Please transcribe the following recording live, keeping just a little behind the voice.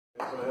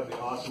I have the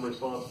awesome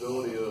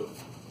responsibility of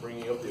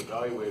bringing up the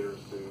evaluators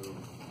to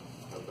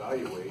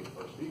evaluate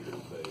our speakers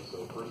today. So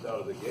first out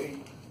of the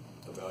gate,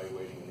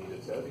 evaluating Anita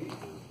Tebby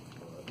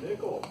is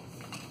Nickel.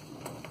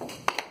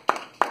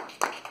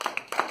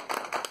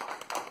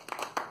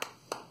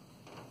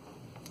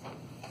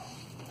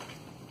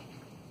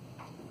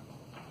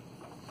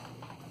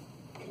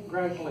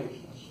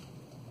 Congratulations.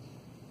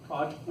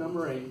 Project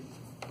number 8,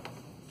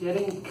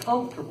 getting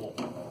comfortable.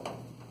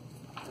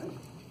 Okay?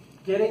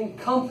 Getting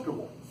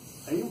comfortable.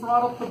 I even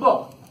brought up the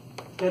book.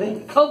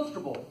 Getting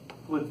comfortable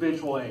with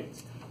visual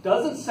aids.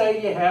 Doesn't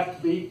say you have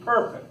to be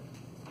perfect.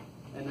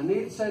 And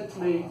Anita said to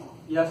me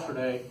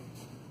yesterday,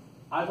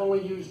 I've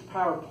only used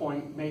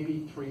PowerPoint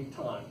maybe 3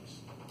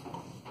 times.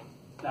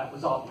 That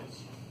was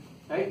obvious.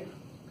 Okay?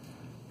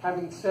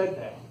 Having said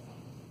that,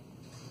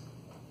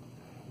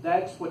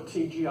 that's what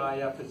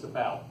TGIF is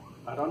about.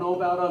 I don't know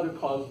about other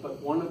clubs,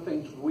 but one of the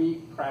things we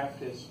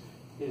practice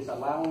is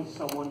allowing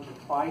someone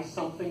to try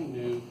something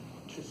new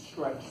to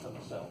stretch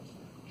themselves.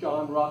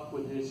 John Ruck,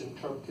 with his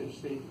interpretive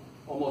speak,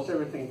 almost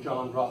everything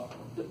John Ruck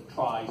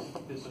tries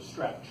is a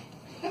stretch.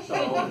 So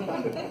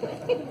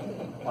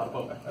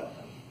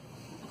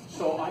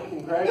I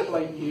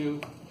congratulate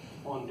you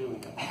on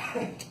doing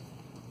that.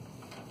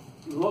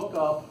 Look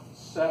up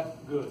Seth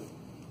Good,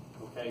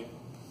 okay,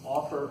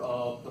 author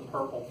of The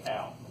Purple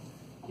Cow.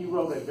 He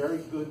wrote a very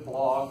good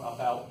blog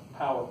about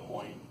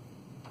PowerPoint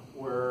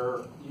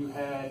where you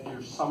had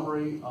your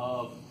summary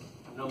of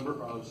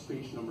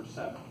speech number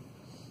 7.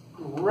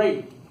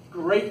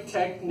 Great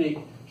technique.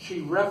 She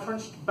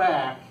referenced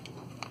back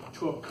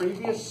to a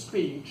previous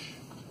speech,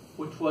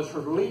 which was her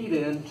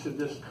lead-in to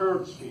this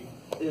current speech.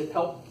 It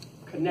helped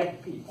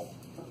connect people.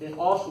 It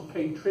also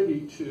paid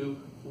tribute to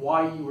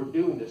why you were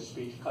doing this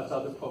speech, because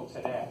other folks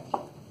had asked.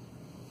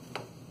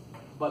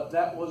 But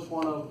that was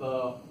one of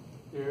the,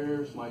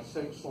 here's my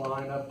 6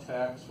 line of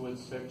text with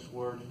 6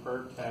 words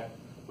per text,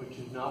 which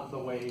is not the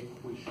way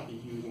we should be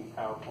using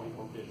PowerPoint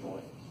or visual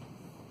aids.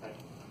 Okay?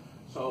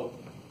 So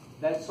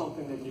that's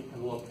something that you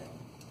can look at.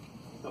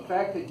 The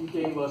fact that you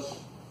gave us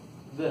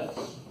this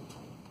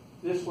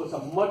was a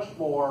much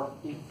more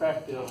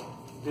effective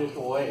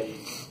visual aid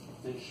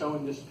than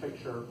showing this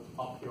picture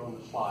up here on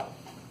the slide.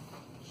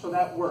 So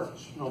that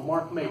works. You know,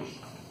 Mark Mase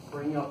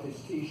bringing up his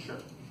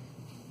T-shirt.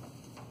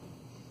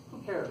 Who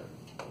cares?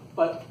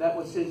 But that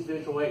was his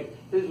visual aid.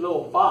 His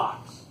little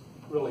box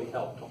really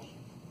helped us.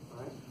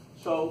 Right?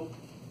 So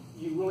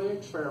you really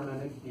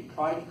experimented. You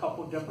tried a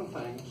couple of different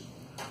things.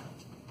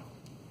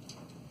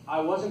 I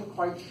wasn't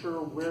quite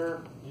sure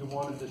where you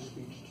wanted this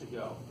speech to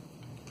go.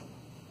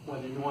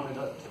 Whether you wanted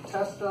to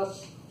test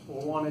us or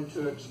wanted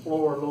to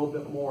explore a little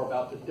bit more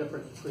about the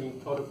difference between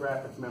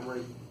photographic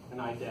memory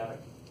and eidetic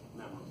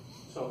memory.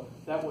 So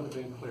that would have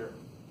been clear.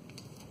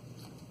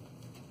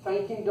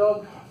 Thanking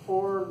Doug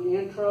for the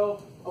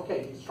intro.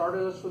 Okay, he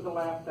started us with a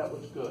laugh. That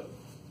was good.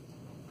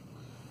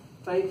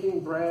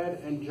 Thanking Brad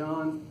and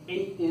John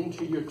ate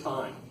into your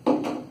time.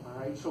 All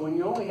right, so when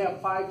you only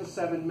have 5 to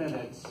 7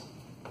 minutes,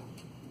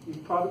 you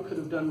probably could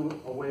have done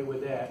away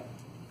with that,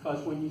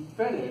 because when you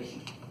finished,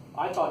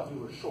 I thought you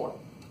were short.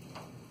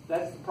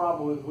 That's the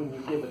problem with when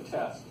you give a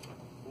test.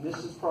 And this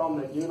is a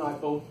problem that you and I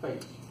both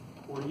face.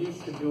 We're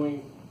used to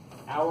doing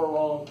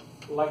hour-long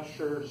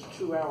lectures,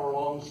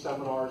 2-hour-long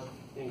seminars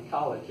in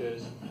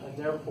colleges, and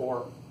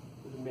therefore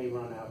we may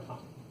run out of time.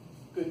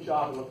 Good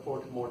job, and look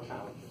forward to more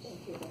challenges.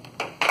 Thank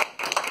you.